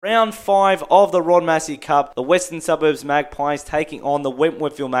Round 5 of the Ron Massey Cup, the Western Suburbs Magpies taking on the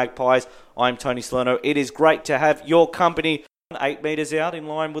Wentworthville Magpies. I'm Tony Salerno. It is great to have your company. 8 metres out in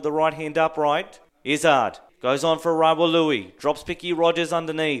line with the right hand upright. Izzard goes on for Rawalui, drops Picky Rogers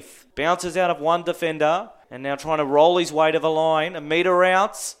underneath, bounces out of one defender, and now trying to roll his way to the line. A metre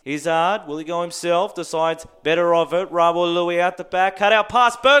out. Izzard, will he go himself? Decides better of it. Rawalui out the back, cut out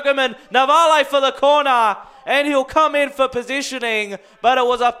past Bergerman. Navale for the corner. And he'll come in for positioning, but it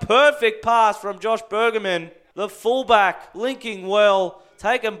was a perfect pass from Josh Bergerman. The fullback linking well,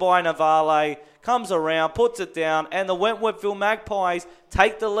 taken by Navale, comes around, puts it down, and the Wentworthville Magpies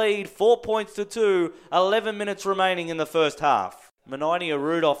take the lead 4 points to 2, 11 minutes remaining in the first half. Menainia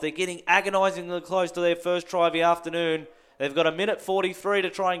Rudolph, they're getting agonisingly close to their first try of the afternoon. They've got a minute 43 to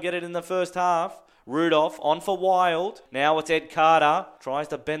try and get it in the first half. Rudolph on for Wild. Now it's Ed Carter. Tries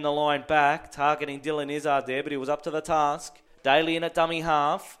to bend the line back, targeting Dylan Izzard there, but he was up to the task. Daly in at dummy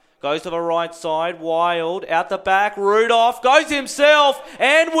half. Goes to the right side. Wild out the back. Rudolph goes himself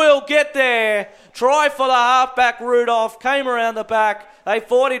and will get there. Try for the halfback. Rudolph came around the back. They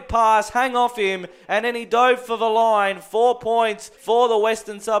thought he'd pass, hang off him, and then he dove for the line. 4 points for the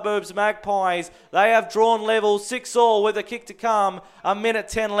Western Suburbs Magpies. They have drawn level 6-all with a kick to come. A minute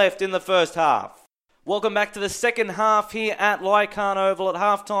 10 left in the first half. Welcome back to the second half here at Leichhardt Oval. At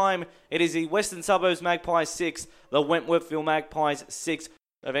halftime, it is the Western Suburbs Magpies 6, the Wentworthville Magpies 6.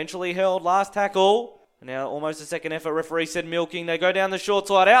 Eventually held, last tackle. Now almost a second effort, referee said milking. They go down the short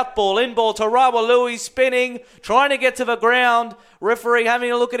side, out ball, in ball to Rawalui, spinning, trying to get to the ground. Referee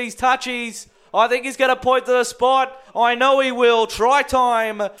having a look at his touchies. I think he's going to point to the spot. I know he will. Try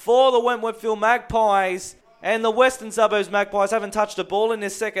time for the Wentworthville Magpies. And the Western Suburbs Magpies haven't touched a ball in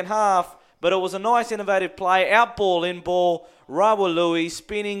this second half. But it was a nice innovative play. Out ball, in ball. Rawalui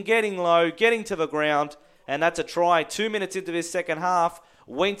spinning, getting low, getting to the ground. And that's a try. 2 minutes into this second half.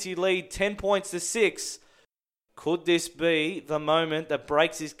 Wenty lead 10 points to 6. Could this be the moment that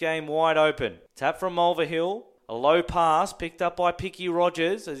breaks this game wide open? Tap from Mulverhill. A low pass picked up by Picky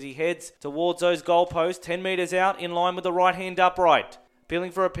Rogers as he heads towards those goalposts. 10 metres out in line with the right hand upright.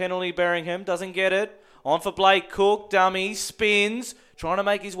 Appealing for a penalty, Berringham. Doesn't get it. On for Blake Cook. Dummy. Spins. Trying to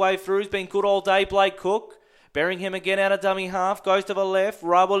make his way through. He's been good all day, Blake Cook. Berringham again out of dummy half. Goes to the left.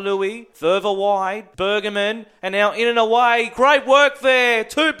 Rawalui. Further wide. Bergerman. And now in and away. Great work there.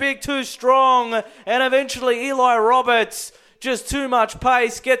 Too big, too strong. And eventually Eli Roberts. Just too much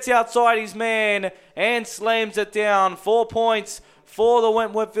pace. Gets outside his man. And slams it down. 4 points for the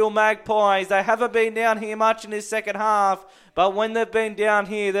Wentworthville Magpies. They haven't been down here much in this second half. But when they've been down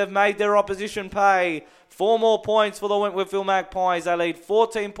here, they've made their opposition pay. 4 more points for the Wentworthville Magpies. They lead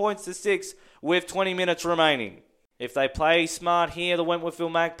 14 points to 6 with 20 minutes remaining. If they play smart here, the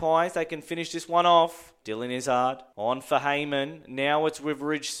Wentworthville Magpies, they can finish this one off. Dylan Izzard on for Heyman. Now it's with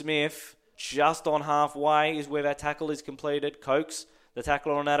Ridge Smith. Just on halfway is where that tackle is completed. Cokes the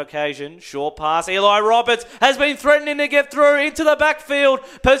tackler on that occasion. Short pass. Eli Roberts has been threatening to get through into the backfield.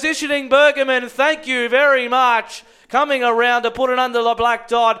 Positioning Bergerman. Thank you very much. Coming around to put it under the black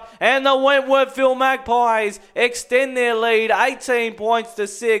dot. And the Wentworthville Magpies extend their lead 18 points to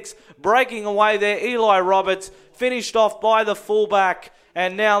 6. Breaking away there. Eli Roberts finished off by the fullback.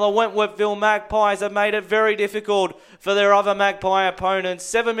 And now the Wentworthville Magpies have made it very difficult for their other Magpie opponents.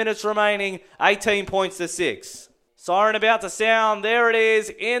 7 minutes remaining. 18 points to 6. Siren about to sound. There it is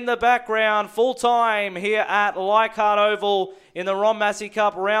in the background. Full time here at Leichhardt Oval in the Ron Massey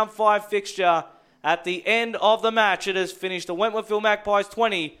Cup Round 5 fixture. At the end of the match, it has finished the Wentworthville Magpies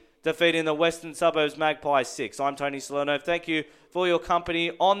 20, defeating the Western Suburbs Magpies 6. I'm Tony Salerno. Thank you for your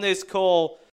company on this call.